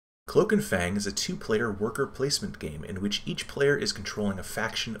Cloak and Fang is a two-player worker placement game in which each player is controlling a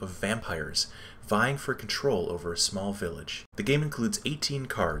faction of vampires, vying for control over a small village. The game includes 18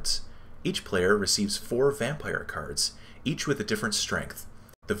 cards. Each player receives 4 vampire cards, each with a different strength.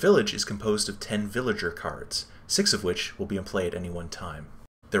 The village is composed of 10 villager cards, 6 of which will be in play at any one time.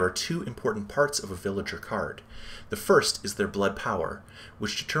 There are 2 important parts of a villager card. The first is their blood power,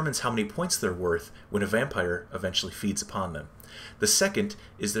 which determines how many points they're worth when a vampire eventually feeds upon them. The second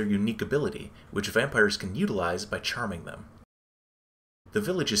is their unique ability, which vampires can utilize by charming them. The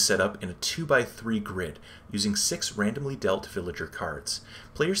village is set up in a 2x3 grid, using 6 randomly dealt villager cards.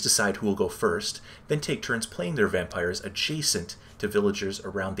 Players decide who will go first, then take turns playing their vampires adjacent to villagers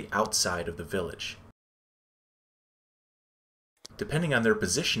around the outside of the village. Depending on their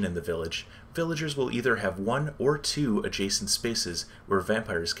position in the village, villagers will either have 1 or 2 adjacent spaces where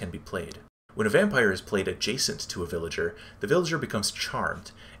vampires can be played. When a vampire is played adjacent to a villager, the villager becomes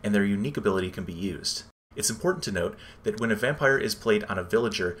charmed, and their unique ability can be used. It's important to note that when a vampire is played on a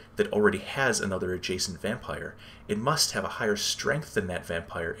villager that already has another adjacent vampire, it must have a higher strength than that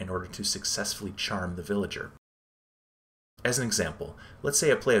vampire in order to successfully charm the villager. As an example, let's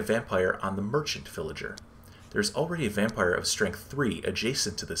say I play a vampire on the merchant villager. There's already a vampire of strength 3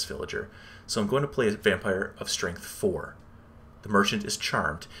 adjacent to this villager, so I'm going to play a vampire of strength 4. The merchant is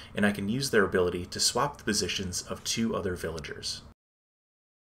charmed, and I can use their ability to swap the positions of 2 other villagers.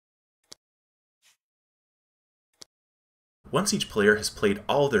 Once each player has played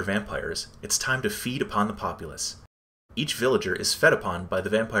all of their vampires, it's time to feed upon the populace. Each villager is fed upon by the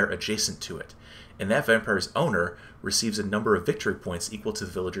vampire adjacent to it, and that vampire's owner receives a number of victory points equal to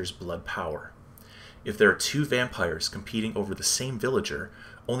the villager's blood power. If there are 2 vampires competing over the same villager,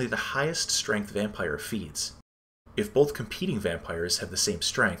 only the highest strength vampire feeds. If both competing vampires have the same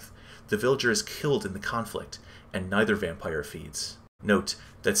strength, the villager is killed in the conflict, and neither vampire feeds. Note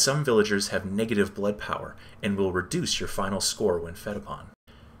that some villagers have negative blood power and will reduce your final score when fed upon.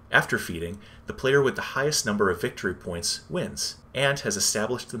 After feeding, the player with the highest number of victory points wins, and has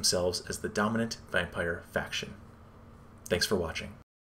established themselves as the dominant vampire faction. Thanks for watching.